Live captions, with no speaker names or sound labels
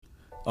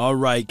All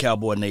right,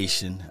 Cowboy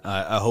Nation.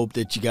 I hope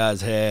that you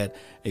guys had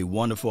a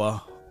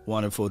wonderful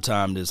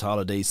time this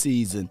holiday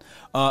season.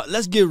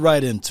 Let's get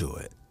right into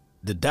it.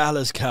 The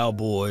Dallas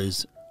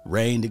Cowboys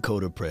reign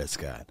Dakota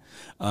Prescott.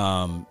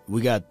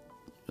 We got,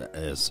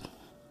 as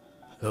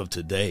of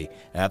today,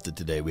 after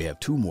today, we have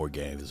 2 more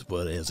games.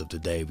 But as of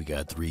today, we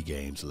got 3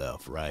 games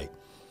left, right?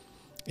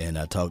 And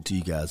I talked to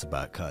you guys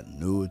about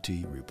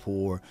continuity,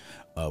 rapport.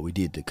 We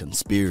did the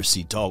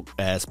conspiracy talk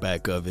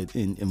aspect of it,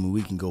 and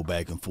we can go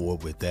back and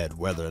forth with that,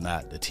 whether or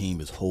not the team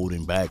is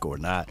holding back or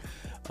not.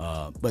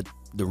 But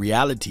the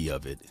reality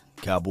of it,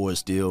 Cowboys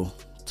still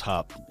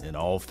top in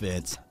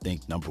offense, I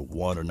think number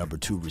 1 or number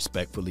 2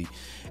 respectfully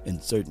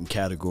in certain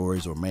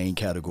categories or main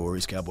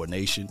categories, Cowboy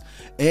Nation.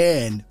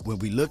 And when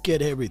we look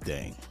at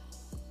everything,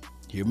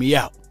 hear me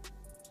out.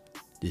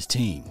 This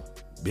team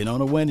been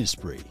on a winning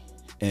spree,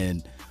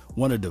 and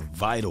one of the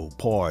vital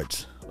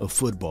parts of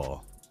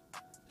football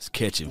is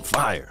catching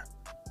fire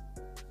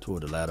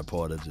toward the latter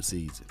part of the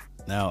season.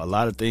 Now, a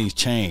lot of things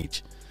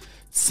change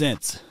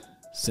since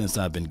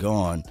I've been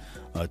gone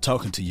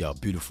talking to y'all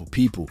beautiful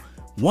people.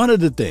 One of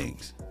the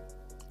things,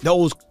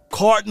 those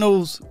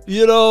Cardinals,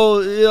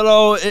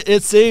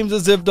 it seems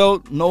as if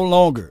though no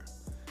longer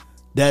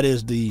that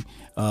is the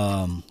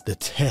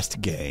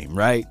test game,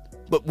 right?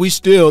 But we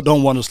still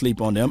don't want to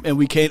sleep on them, and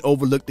we can't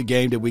overlook the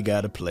game that we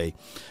got to play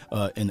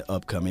in the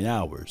upcoming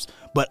hours.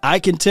 But I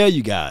can tell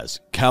you guys,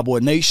 Cowboy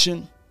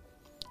Nation,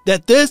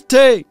 that this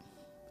team,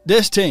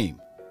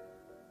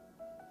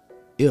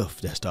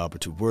 if that's the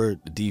operative word,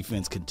 the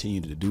defense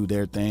continue to do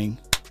their thing,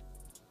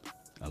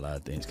 a lot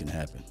of things can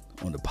happen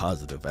on the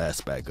positive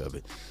aspect of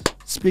it.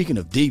 Speaking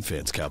of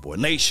defense, Cowboy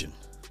Nation,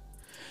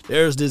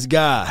 there's this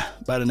guy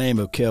by the name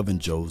of Kelvin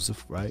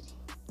Joseph, right?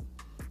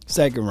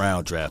 2nd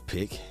round draft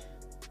pick.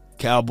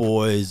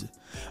 Cowboys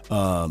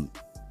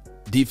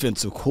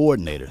defensive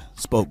coordinator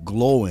spoke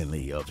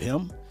glowingly of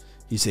him.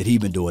 He said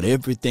he'd been doing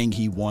everything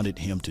he wanted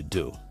him to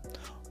do,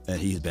 and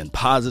he's been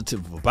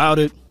positive about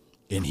it,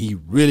 and he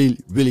really,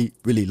 really,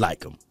 really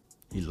like him.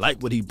 He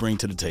liked what he bring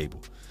to the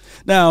table.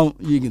 Now,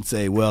 you can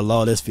say, well,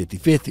 Law, that's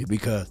 50-50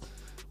 because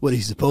what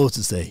he's supposed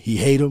to say, he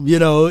hate him.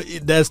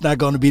 That's not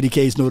going to be the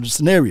case nor the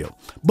scenario.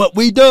 But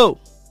we do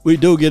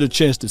get a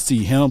chance to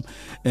see him,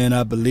 and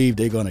I believe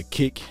they're going to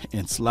kick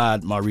and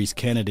slide Maurice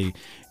Kennedy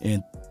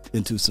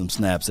into some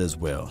snaps as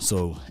well.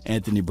 So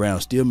Anthony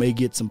Brown still may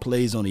get some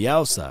plays on the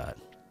outside,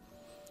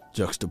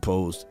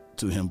 juxtaposed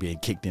to him being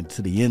kicked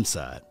into the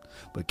inside.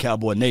 But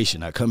Cowboy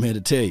Nation, I come here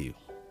to tell you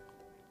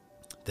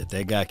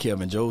that guy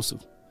Kelvin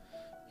Joseph,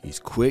 he's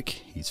quick,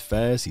 he's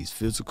fast, he's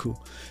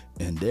physical,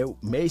 and there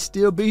may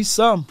still be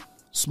some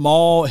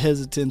small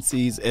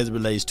hesitancies as it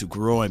relates to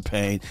growing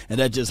pain, and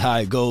that's just how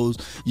it goes.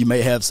 You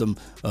may have some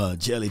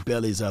jelly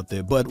bellies out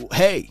there, but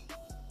hey,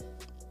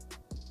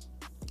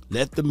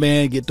 let the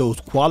man get those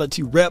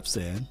quality reps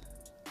in,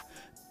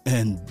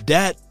 and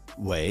that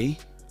way,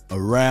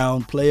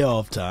 around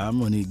playoff time,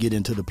 when he get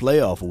into the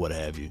playoff or what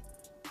have you,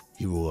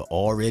 he will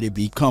already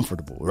be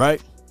comfortable,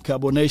 right?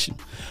 Cowboy Nation.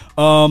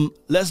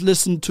 Let's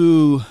listen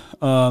to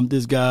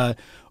this guy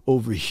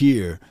over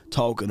here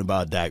talking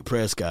about Dak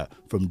Prescott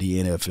from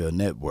the NFL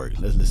Network.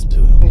 Let's listen to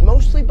him.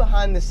 Mostly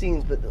behind the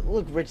scenes, but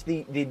look, Rich,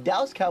 the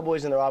Dallas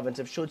Cowboys and their offense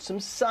have showed some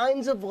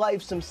signs of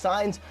life, some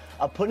signs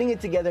of putting it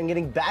together and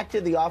getting back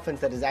to the offense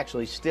that is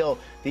actually still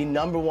the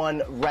number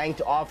 1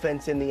 ranked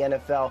offense in the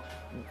NFL.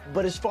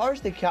 But as far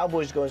as the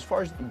Cowboys go, as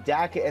far as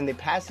Dak and the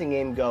passing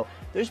game go,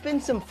 there's been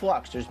some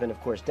flux. There's been, of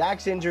course,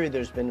 Dak's injury.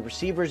 There's been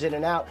receivers in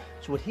and out.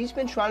 So what he's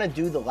been trying to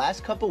do the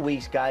last couple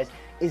weeks, guys,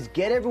 is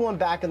get everyone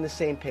back on the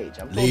same page.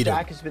 I'm told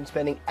Dak has been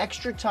spending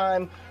extra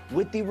time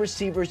with the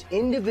receivers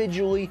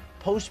individually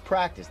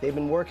post-practice. They've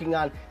been working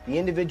on the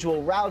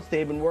individual routes.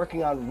 They've been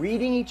working on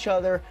reading each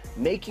other,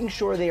 making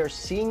sure they are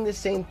seeing the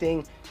same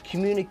thing,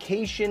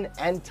 communication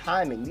and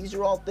timing. These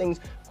are all things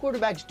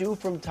quarterbacks do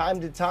from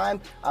time to time,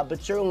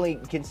 but certainly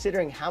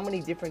considering how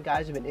many different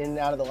guys have been in and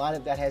out of the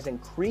lineup, that has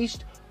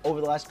increased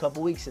over the last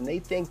couple weeks, and they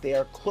think they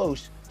are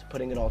close to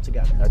putting it all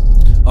together.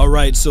 All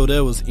right, so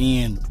that was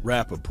Ian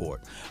Rappaport.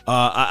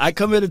 I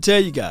come here to tell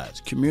you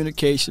guys,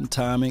 communication,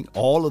 timing,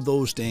 all of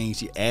those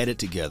things you added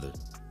together,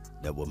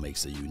 that what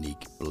makes a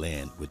unique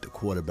blend with the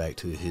quarterback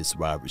to his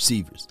wide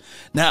receivers.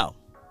 Now,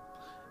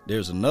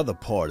 there's another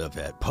part of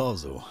that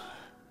puzzle,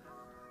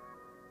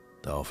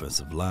 the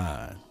offensive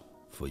line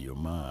for your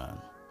mind,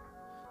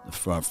 the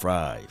front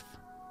 5.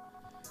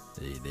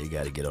 They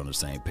got to get on the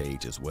same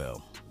page as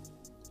well.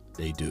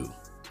 They do.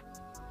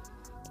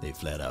 They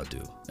flat out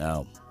do.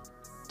 Now,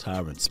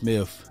 Tyron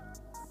Smith,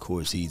 of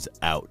course, he's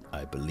out,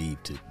 I believe,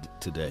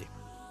 today.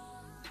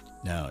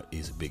 Now,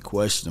 it's a big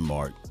question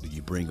mark. Do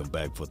you bring him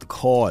back for the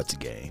Cards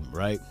game,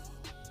 right?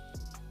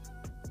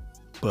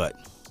 But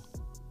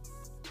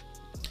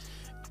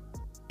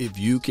if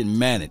you can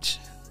manage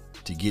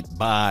to get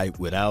by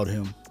without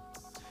him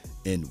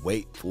and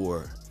wait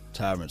for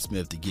Tyron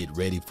Smith to get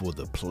ready for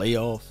the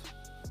playoff,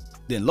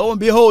 then lo and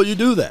behold, you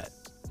do that.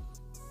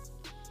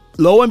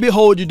 Lo and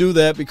behold, you do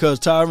that because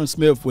Tyron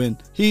Smith, when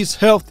he's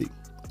healthy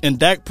and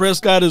Dak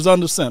Prescott is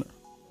under center,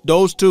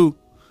 those two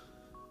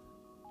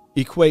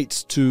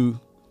equates to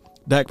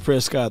Dak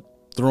Prescott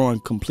throwing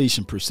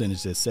completion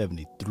percentage at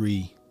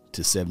 73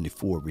 to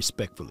 74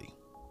 respectfully.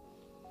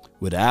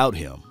 Without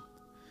him,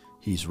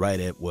 he's right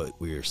at what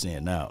we're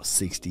saying now,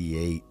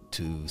 68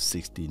 to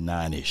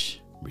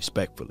 69-ish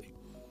respectfully.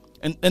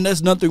 And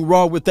there's nothing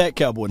wrong with that,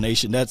 Cowboy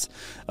Nation. That's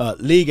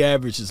league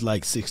average is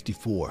like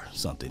 64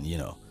 something, you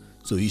know.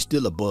 So he's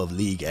still above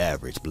league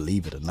average,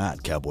 believe it or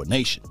not, Cowboy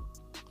Nation.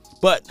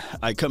 But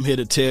I come here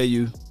to tell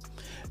you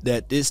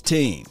that this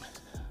team,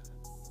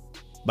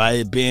 by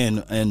it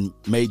being in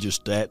major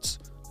stats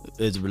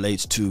as it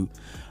relates to,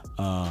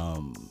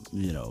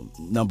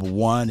 number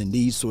one and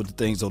these sort of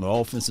things on the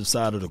offensive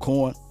side of the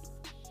coin,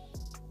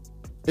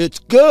 it's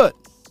good.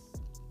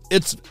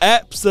 It's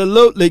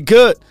absolutely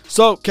good.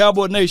 So,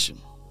 Cowboy Nation,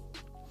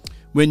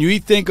 when you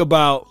think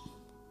about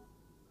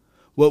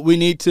what we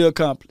need to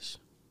accomplish,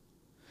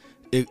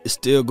 it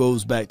still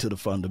goes back to the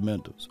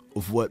fundamentals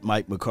of what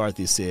Mike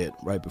McCarthy said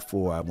right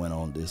before I went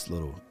on this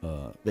little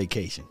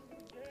vacation.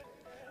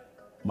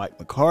 Mike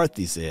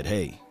McCarthy said,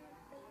 hey,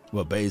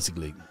 well,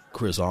 basically,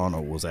 Chris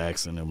Arnold was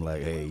asking him,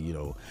 like, hey,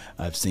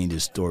 I've seen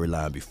this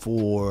storyline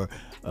before.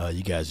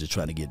 You guys are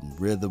trying to get in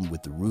rhythm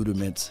with the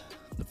rudiments,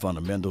 the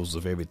fundamentals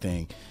of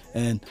everything.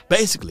 And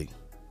basically,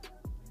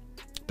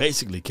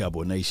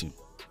 Cowboy Nation,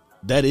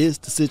 that is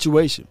the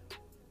situation,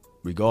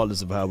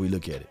 regardless of how we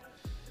look at it.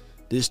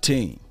 This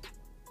team,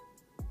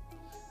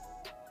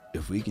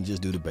 if we can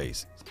just do the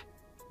basics,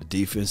 the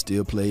defense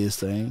still plays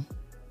the same.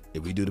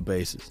 If we do the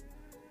basics,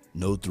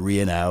 no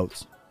 3 and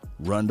outs,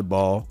 run the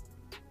ball,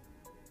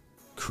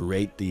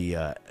 create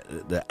the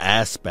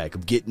aspect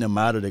of getting them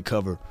out of the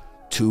cover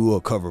 2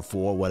 or cover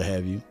 4, what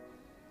have you.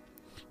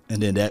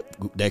 And then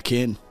that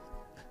can,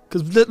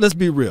 because let's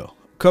be real,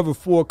 cover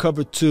 4,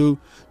 cover 2,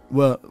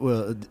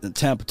 well,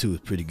 Tampa 2 is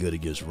pretty good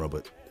against run,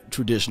 but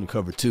traditional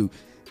cover 2,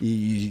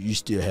 you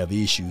still have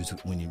issues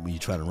when you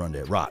try to run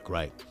that rock,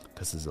 right?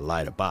 Because it's a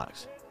lighter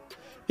box.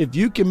 If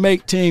you can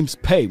make teams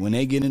pay when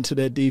they get into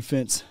that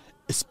defense,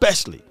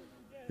 especially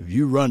if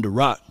you run the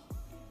rock,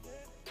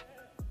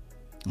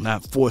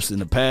 not forcing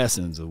the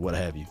passings or what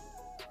have you,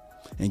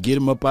 and get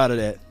them up out of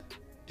that,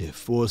 it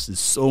forces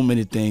so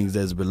many things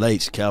as it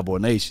relates, Cowboy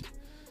Nation.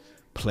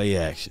 Play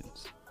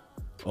actions.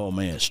 Oh,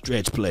 man,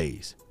 stretch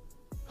plays.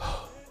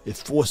 It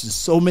forces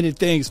so many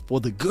things for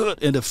the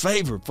good and the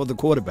favor for the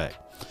quarterback.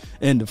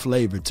 And the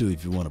flavor, too,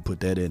 if you want to put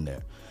that in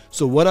there.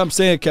 So what I'm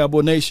saying,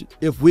 Cowboy Nation,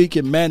 if we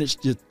can manage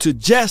to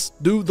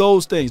just do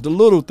those things, the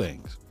little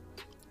things,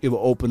 it will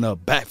open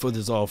up back for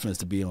this offense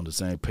to be on the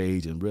same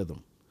page and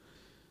rhythm.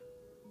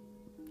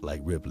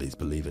 Like Ripley's,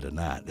 believe it or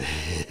not.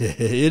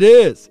 It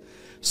is.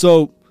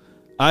 So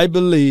I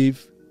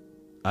believe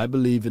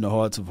in the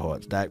hearts of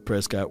hearts, Dak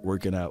Prescott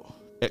working out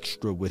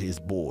extra with his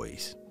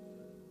boys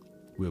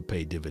will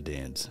pay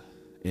dividends.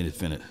 And it's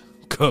finna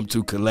come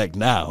to collect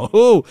now.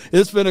 Oh,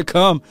 it's finna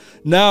come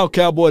now,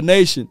 Cowboy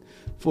Nation,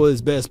 for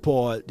his best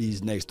part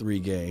these next 3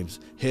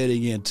 games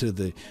heading into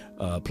the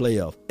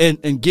playoff.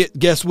 And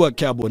guess what,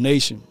 Cowboy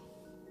Nation?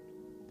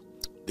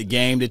 The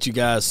game that you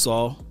guys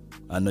saw,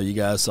 I know you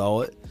guys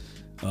saw it,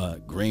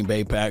 Green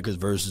Bay Packers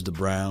versus the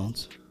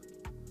Browns.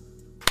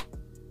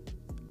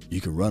 You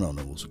can run on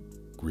those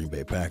Green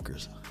Bay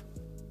Packers.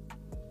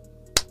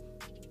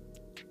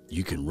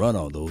 You can run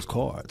on those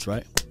cards,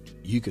 right?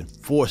 You can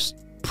force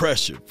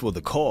pressure for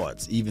the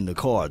cards, even the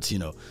cards,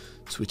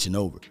 switching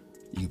over.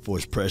 You can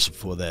force pressure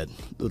for that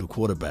little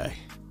quarterback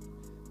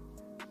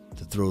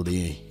to throw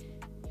the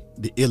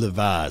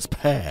ill-advised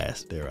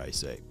pass, dare I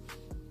say.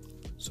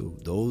 So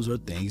those are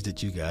things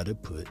that you got to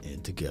put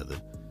in together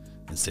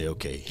and say,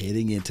 okay,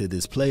 heading into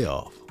this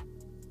playoff,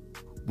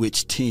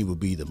 which team will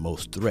be the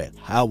most threat?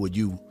 How would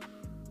you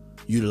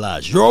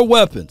utilize your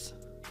weapons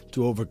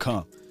to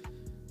overcome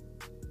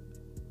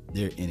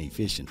their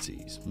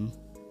inefficiencies?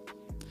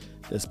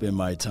 That's been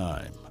my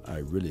time. I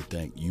really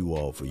thank you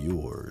all for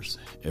yours.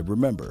 And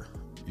remember,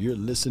 you're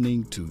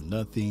listening to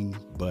nothing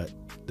but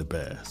the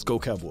best. Go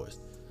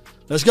Cowboys.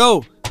 Let's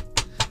go.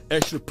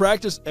 Extra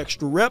practice,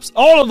 extra reps.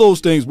 All of those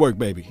things work,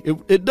 baby.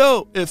 It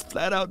do. It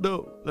flat out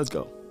do. Let's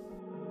go.